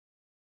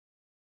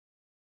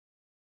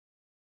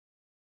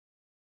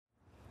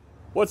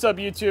What's up,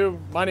 YouTube?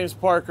 My name is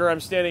Parker.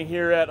 I'm standing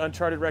here at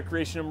Uncharted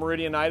Recreation in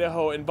Meridian,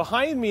 Idaho, and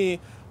behind me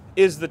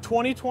is the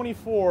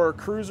 2024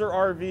 Cruiser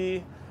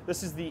RV.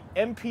 This is the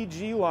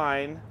MPG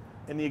line,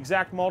 and the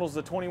exact model is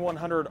the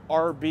 2100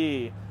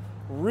 RB.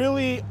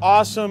 Really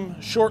awesome,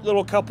 short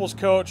little couples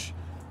coach.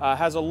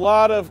 Has a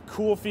lot of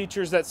cool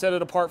features that set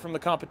it apart from the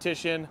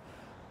competition.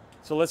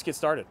 So let's get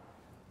started.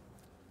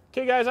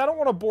 Okay guys, I don't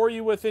want to bore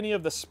you with any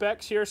of the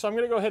specs here, so I'm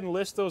going to go ahead and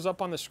list those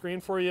up on the screen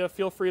for you.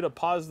 Feel free to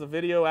pause the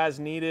video as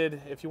needed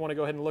if you want to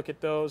go ahead and look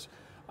at those.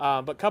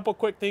 But a couple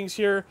quick things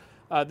here.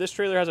 This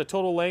trailer has a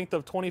total length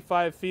of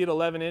 25 feet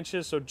 11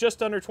 inches, so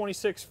just under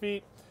 26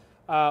 feet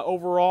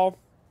overall.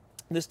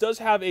 This does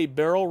have a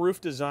barrel roof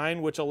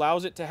design, which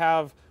allows it to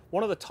have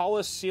one of the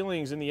tallest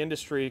ceilings in the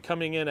industry,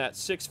 coming in at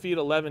 6 feet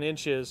 11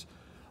 inches.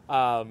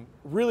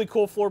 Really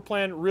cool floor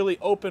plan, really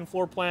open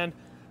floor plan.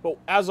 But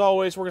as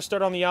always, we're going to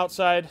start on the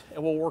outside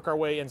and we'll work our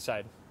way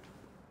inside.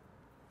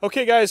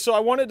 Okay guys, so I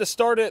wanted to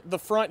start at the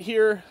front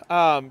here.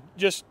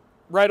 Just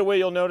right away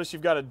you'll notice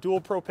you've got a dual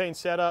propane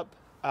setup.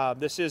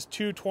 This is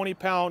two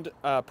 20-pound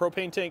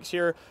propane tanks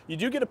here. You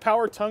do get a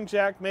power tongue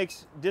jack,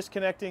 makes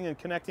disconnecting and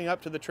connecting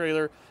up to the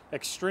trailer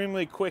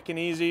extremely quick and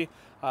easy.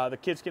 The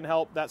kids can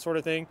help, that sort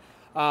of thing.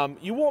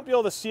 You won't be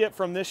able to see it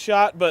from this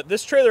shot, but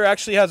this trailer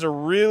actually has a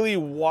really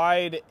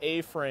wide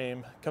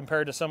A-frame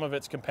compared to some of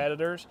its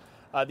competitors.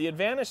 The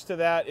advantage to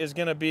that is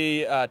going to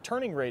be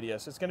turning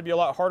radius. It's going to be a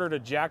lot harder to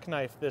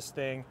jackknife this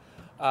thing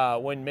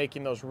when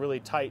making those really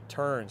tight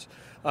turns.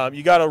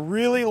 You got a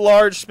really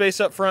large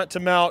space up front to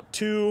mount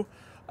two,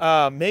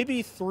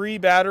 maybe three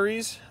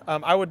batteries.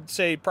 I would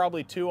say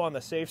probably two on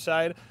the safe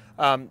side.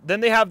 Then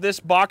they have this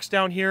box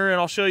down here,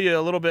 and I'll show you a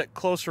little bit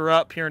closer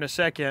up here in a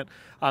second.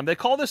 They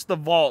call this the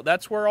vault.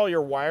 That's where all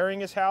your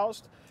wiring is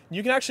housed.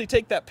 You can actually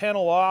take that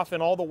panel off,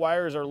 and all the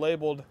wires are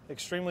labeled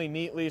extremely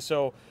neatly,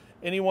 so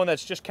anyone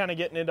that's just kind of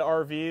getting into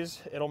RVs,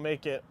 it'll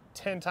make it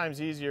 10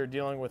 times easier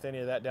dealing with any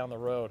of that down the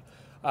road.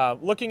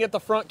 Looking at the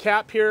front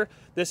cap here,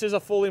 this is a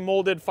fully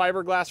molded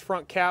fiberglass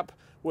front cap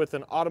with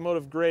an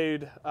automotive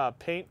grade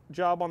paint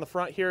job on the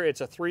front here.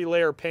 It's a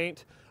 3-layer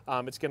paint.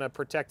 It's going to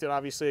protect it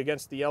obviously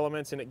against the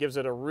elements, and it gives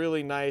it a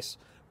really nice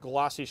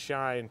glossy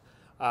shine.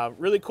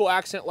 Really cool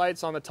accent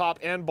lights on the top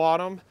and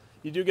bottom.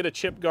 You do get a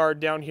chip guard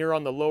down here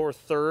on the lower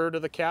third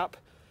of the cap,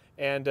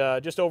 and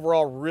just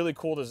overall really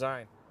cool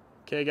design.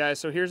 Okay guys,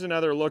 so here's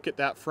another look at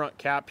that front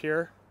cap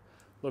here.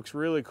 Looks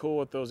really cool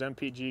with those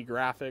MPG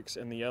graphics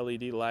and the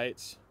LED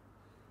lights.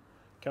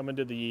 Coming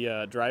to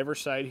the driver's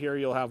side here,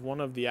 you'll have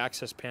one of the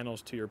access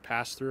panels to your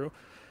pass-through.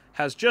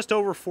 Has just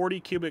over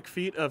 40 cubic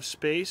feet of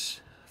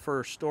space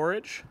for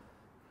storage.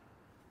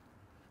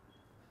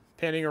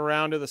 Panning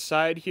around to the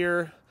side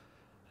here,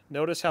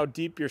 notice how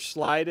deep your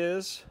slide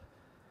is,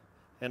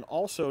 and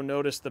also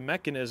notice the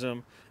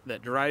mechanism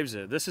that drives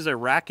it. This is a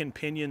rack and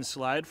pinion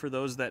slide. For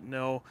those that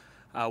know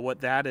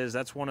what that is,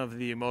 that's one of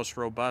the most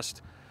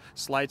robust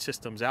slide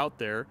systems out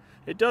there.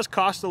 It does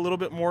cost a little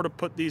bit more to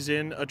put these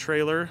in a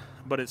trailer,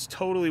 but it's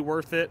totally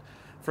worth it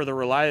for the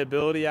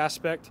reliability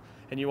aspect,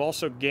 and you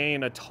also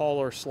gain a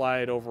taller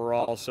slide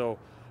overall, so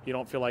you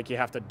don't feel like you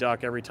have to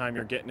duck every time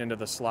you're getting into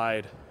the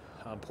slide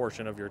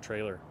portion of your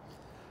trailer.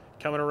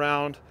 Coming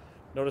around,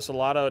 notice a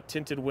lot of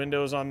tinted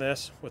windows on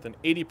this with an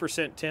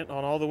 80% tint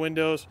on all the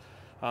windows.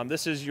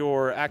 This is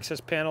your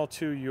access panel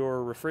to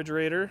your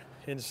refrigerator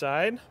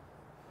inside.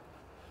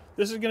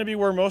 This is going to be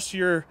where most of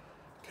your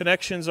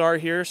connections are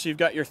here. So you've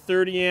got your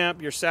 30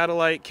 amp, your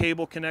satellite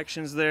cable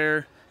connections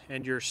there,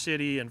 and your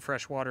city and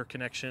freshwater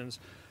connections,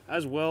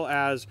 as well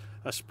as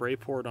a spray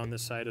port on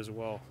this side as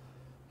well.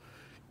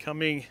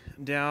 Coming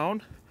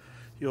down,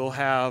 you'll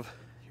have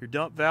your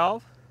dump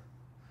valve.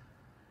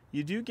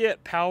 You do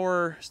get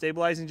power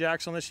stabilizing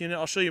jacks on this unit.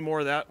 I'll show you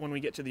more of that when we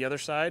get to the other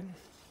side.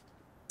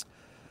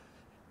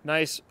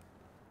 Nice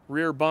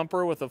rear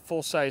bumper with a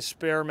full-size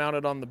spare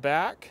mounted on the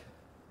back.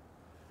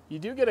 You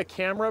do get a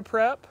camera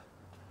prep,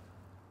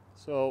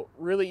 so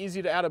really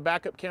easy to add a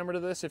backup camera to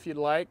this if you'd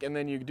like, and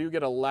then you do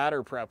get a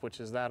ladder prep,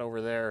 which is that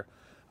over there.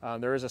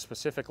 There is a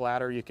specific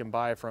ladder you can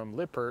buy from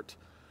Lippert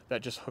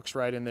that just hooks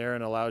right in there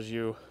and allows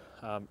you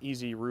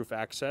easy roof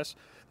access.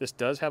 This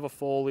does have a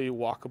fully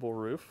walkable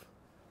roof.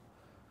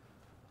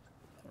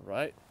 All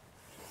right,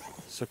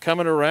 so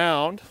coming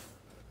around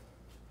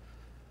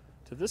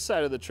to this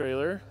side of the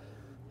trailer,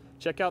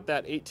 check out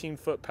that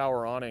 18-foot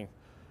power awning.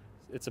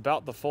 It's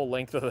about the full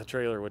length of the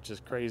trailer, which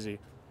is crazy.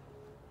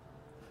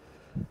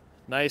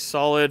 Nice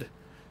solid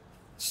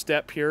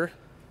step here.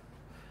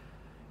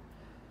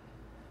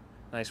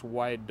 Nice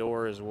wide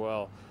door as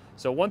well.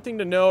 So one thing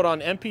to note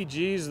on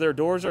MPGs, their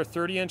doors are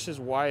 30 inches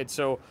wide.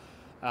 So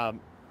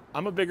I'm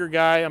a bigger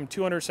guy. I'm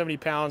 270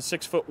 pounds,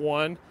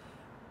 6'1".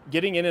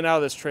 Getting in and out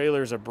of this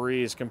trailer is a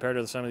breeze compared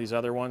to some of these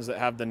other ones that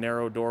have the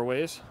narrow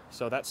doorways.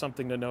 So that's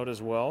something to note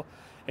as well.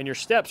 And your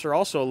steps are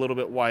also a little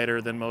bit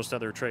wider than most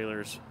other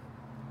trailers.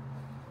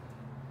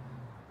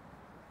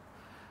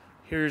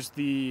 Here's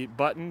the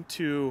button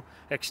to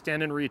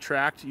extend and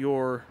retract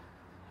your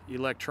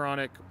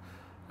electronic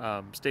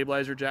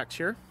stabilizer jacks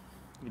here.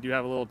 You do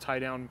have a little tie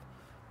down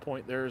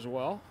point there as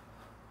well.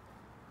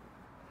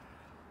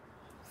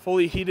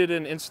 fully heated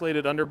and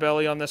insulated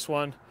underbelly on this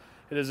one.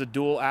 It is a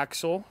dual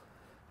axle.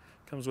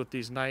 Comes with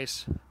these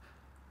nice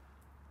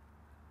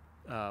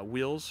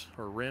wheels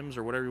or rims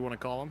or whatever you want to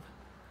call them.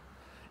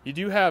 You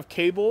do have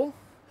cable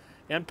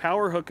and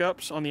power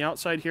hookups on the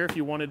outside here if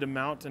you wanted to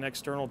mount an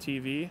external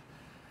TV.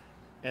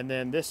 And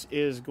then this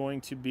is going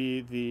to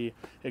be the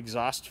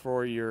exhaust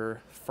for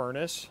your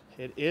furnace.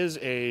 It is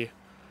a,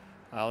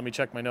 let me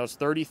check my notes,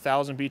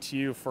 30,000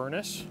 BTU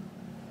furnace.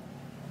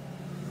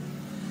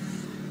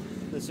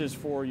 This is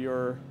for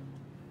your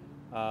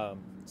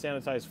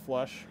sanitized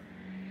flush,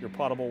 your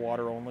potable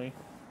water only.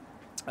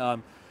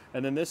 And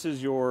then this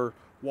is your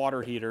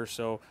water heater.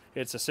 So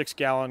it's a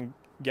 6-gallon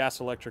gas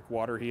electric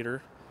water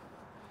heater.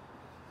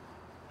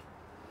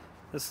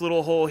 This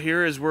little hole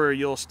here is where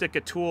you'll stick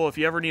a tool if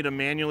you ever need to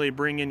manually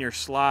bring in your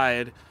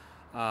slide,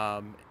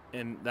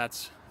 and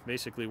that's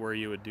basically where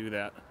you would do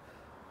that.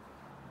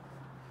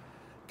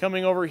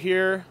 Coming over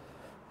here,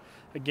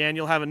 again,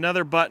 you'll have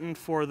another button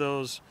for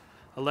those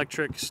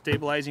electric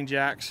stabilizing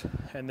jacks,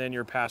 and then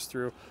your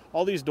pass-through.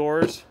 All these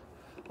doors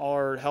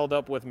are held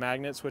up with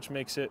magnets, which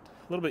makes it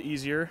a little bit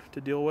easier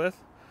to deal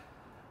with.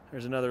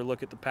 There's another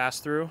look at the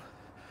pass-through.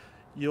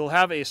 You'll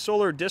have a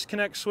solar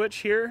disconnect switch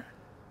here,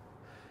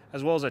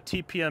 as well as a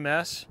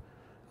TPMS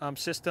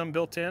system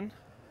built in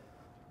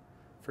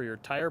for your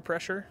tire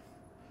pressure.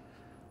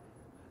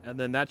 And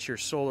then that's your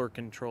solar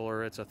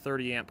controller. It's a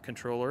 30 amp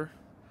controller.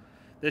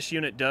 This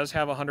unit does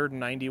have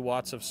 190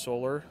 watts of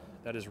solar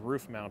that is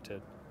roof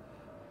mounted.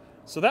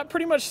 So that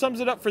pretty much sums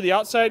it up for the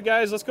outside,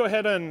 guys. Let's go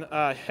ahead and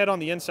head on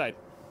the inside.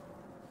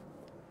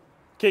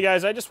 Okay,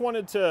 guys, I just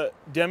wanted to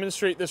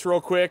demonstrate this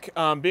real quick.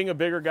 Being a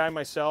bigger guy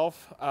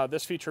myself,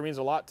 this feature means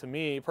a lot to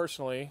me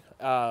personally.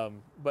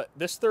 But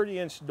this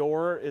 30-inch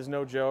door is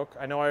no joke.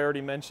 I know I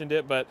already mentioned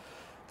it, but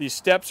these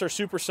steps are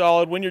super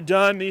solid. When you're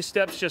done, these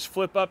steps just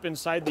flip up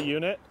inside the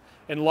unit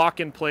and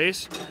lock in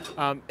place.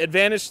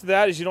 Advantage to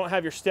that is you don't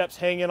have your steps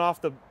hanging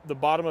off the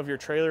bottom of your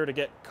trailer to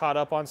get caught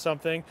up on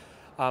something.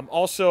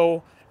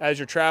 Also, as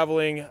you're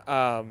traveling,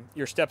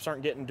 your steps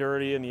aren't getting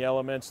dirty in the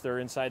elements. They're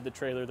inside the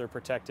trailer, they're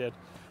protected.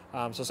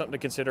 So something to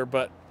consider,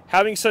 but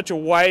having such a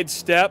wide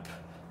step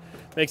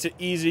makes it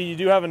easy. You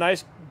do have a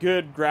nice,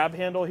 good grab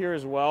handle here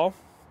as well.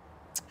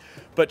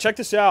 But check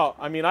this out.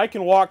 I mean, I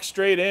can walk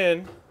straight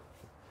in,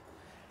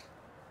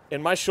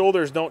 and my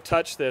shoulders don't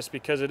touch this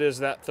because it is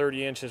that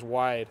 30 inches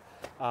wide.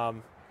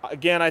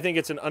 Again, I think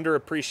it's an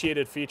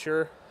underappreciated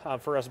feature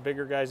for us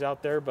bigger guys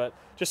out there, but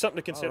just something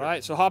to consider. All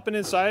right, so hopping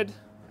inside.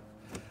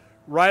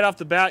 Right off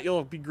the bat,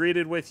 you'll be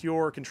greeted with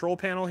your control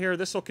panel here.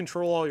 This will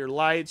control all your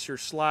lights, your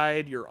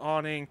slide, your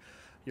awning,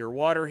 your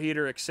water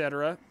heater,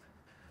 etc.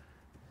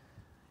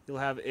 You'll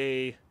have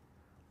a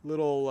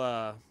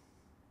little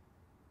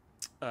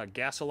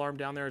gas alarm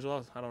down there as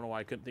well. I don't know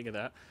why I couldn't think of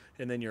that.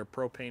 And then your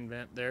propane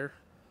vent there.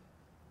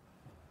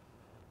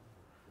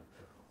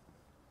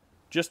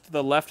 Just to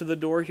the left of the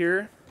door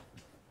here,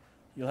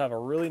 you'll have a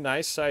really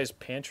nice sized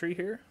pantry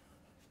here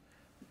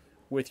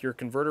with your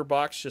converter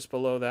box just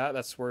below that.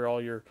 That's where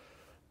all your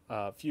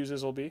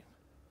fuses will be.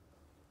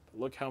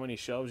 Look how many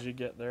shelves you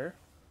get there.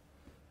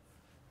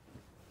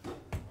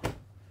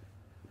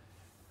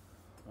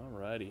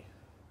 Alrighty.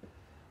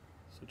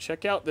 So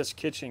check out this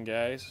kitchen,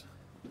 guys.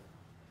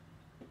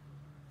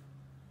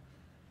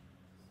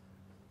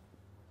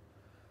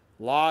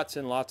 Lots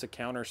and lots of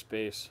counter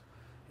space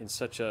in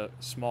such a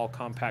small,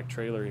 compact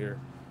trailer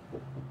here.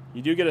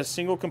 You do get a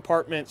single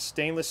compartment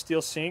stainless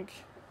steel sink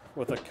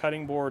with a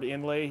cutting board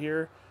inlay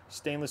here,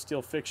 stainless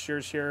steel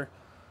fixtures here,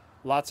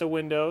 lots of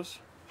windows,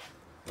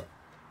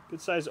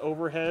 good size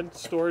overhead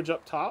storage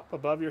up top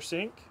above your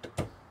sink.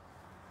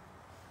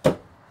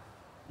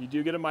 You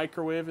do get a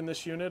microwave in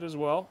this unit as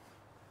well.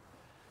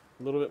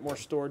 A little bit more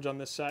storage on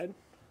this side.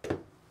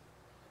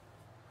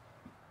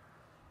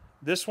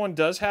 This one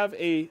does have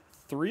a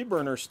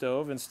 3-burner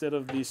stove instead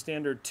of the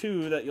standard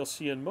 2 that you'll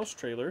see in most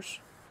trailers.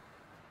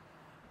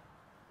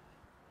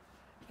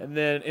 And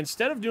then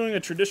instead of doing a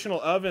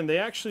traditional oven, they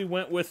actually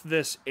went with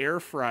this air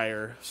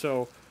fryer.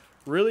 So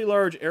really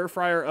large air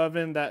fryer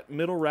oven. That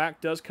middle rack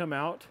does come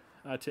out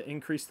to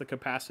increase the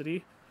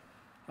capacity.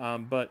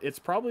 But it's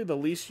probably the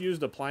least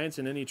used appliance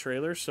in any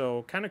trailer.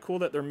 So kind of cool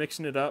that they're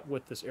mixing it up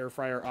with this air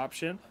fryer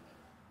option.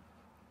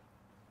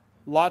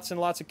 Lots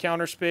and lots of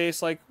counter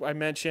space, like I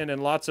mentioned,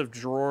 and lots of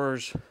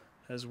drawers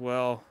as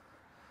well,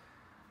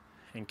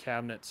 and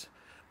cabinets.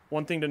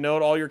 One thing to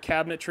note, all your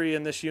cabinetry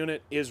in this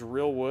unit is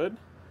real wood.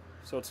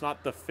 So it's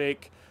not the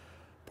fake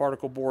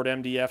particle board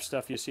MDF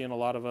stuff you see in a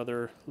lot of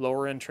other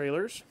lower end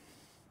trailers.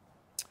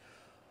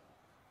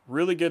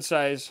 Really good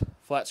size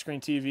flat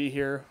screen TV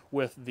here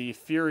with the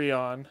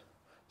Furrion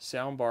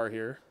soundbar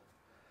here,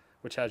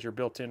 which has your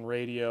built-in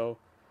radio,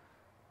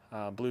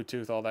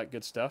 Bluetooth, all that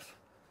good stuff.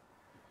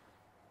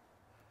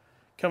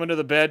 Coming to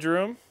the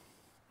bedroom.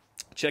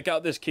 Check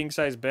out this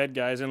king-size bed,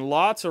 guys, and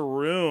lots of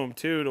room,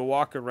 too, to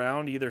walk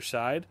around either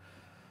side.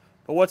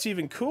 But what's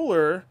even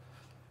cooler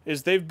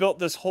is they've built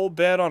this whole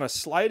bed on a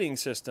sliding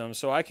system,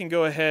 so I can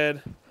go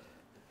ahead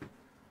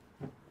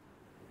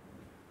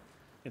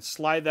and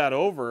slide that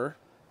over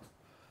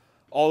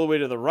all the way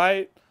to the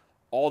right,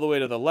 all the way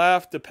to the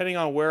left, depending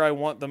on where I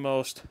want the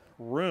most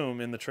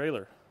room in the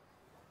trailer.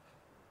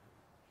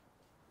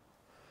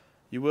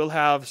 You will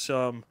have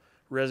some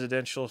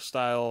residential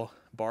style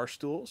bar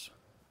stools.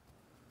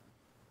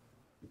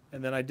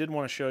 And then I did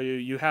want to show you,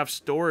 you have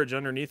storage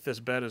underneath this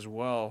bed as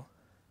well.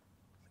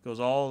 It goes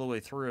all the way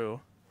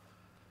through,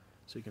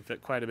 so you can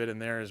fit quite a bit in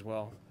there as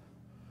well.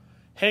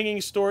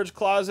 Hanging storage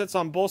closets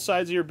on both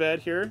sides of your bed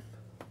here.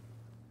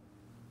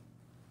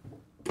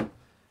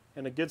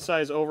 And a good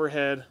size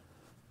overhead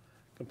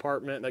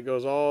compartment that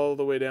goes all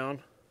the way down.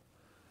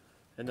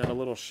 And then a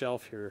little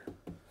shelf here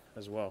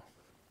as well.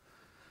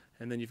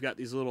 And then you've got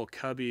these little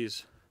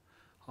cubbies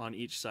on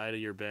each side of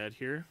your bed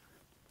here.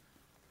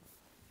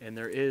 And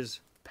there is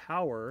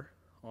power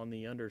on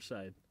the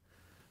underside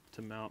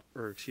to mount,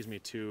 or excuse me,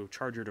 to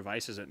charge your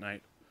devices at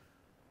night.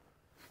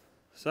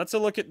 So that's a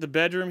look at the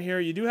bedroom here.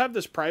 You do have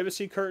this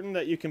privacy curtain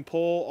that you can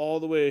pull all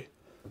the way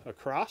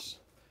across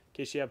in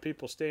case you have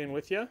people staying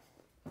with you.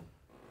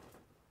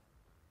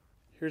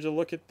 Here's a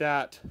look at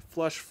that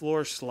flush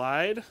floor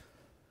slide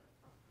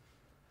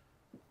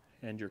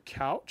and your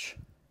couch.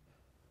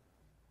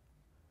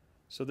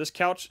 So this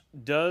couch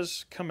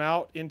does come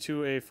out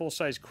into a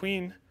full-size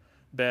queen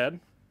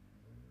bed.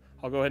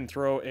 I'll go ahead and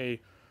throw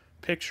a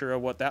picture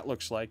of what that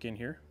looks like in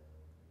here.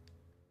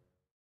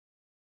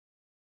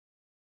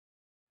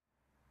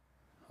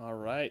 All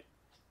right.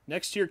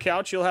 Next to your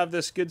couch, you'll have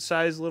this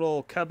good-sized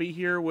little cubby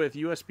here with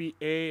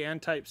USB-A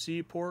and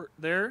Type-C port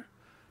there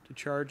to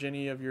charge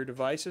any of your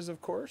devices,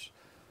 of course.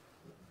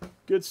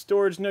 Good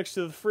storage next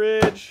to the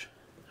fridge.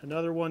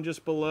 Another one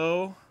just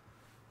below.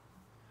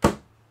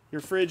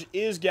 Your fridge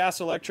is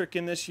gas electric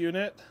in this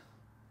unit.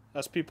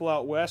 Us people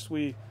out west,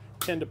 we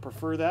tend to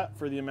prefer that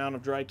for the amount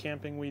of dry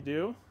camping we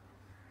do.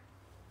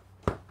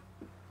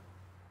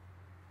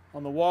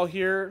 On the wall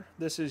here,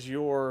 this is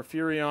your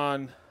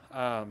Furrion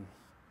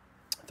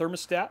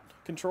thermostat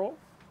control.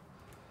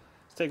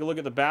 Let's take a look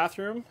at the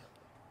bathroom.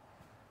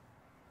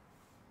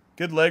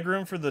 Good leg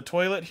room for the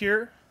toilet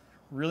here.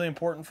 Really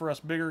important for us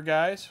bigger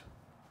guys.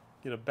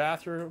 Get a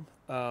bathroom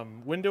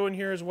window in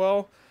here as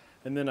well,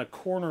 and then a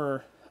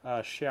corner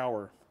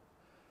shower.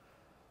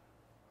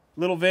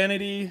 Little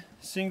vanity,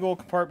 single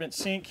compartment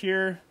sink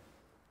here.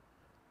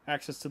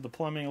 Access to the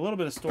plumbing, a little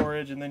bit of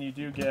storage, and then you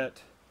do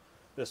get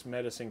this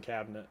medicine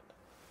cabinet.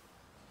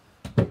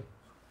 So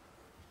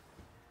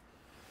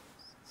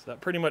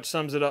that pretty much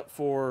sums it up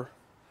for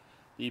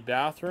the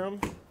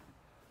bathroom.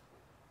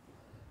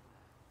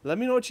 Let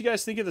me know what you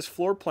guys think of this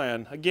floor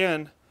plan.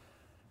 Again,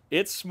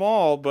 it's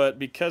small, but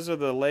because of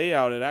the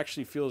layout, it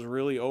actually feels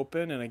really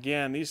open. And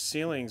again, these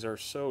ceilings are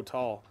so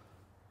tall.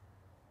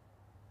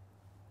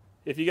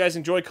 If you guys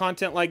enjoy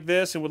content like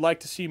this and would like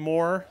to see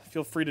more,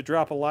 feel free to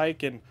drop a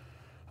like and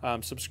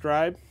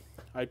subscribe.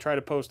 I try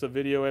to post a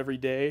video every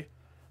day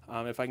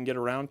if I can get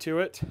around to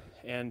it.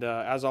 And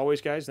as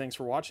always, guys, thanks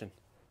for watching.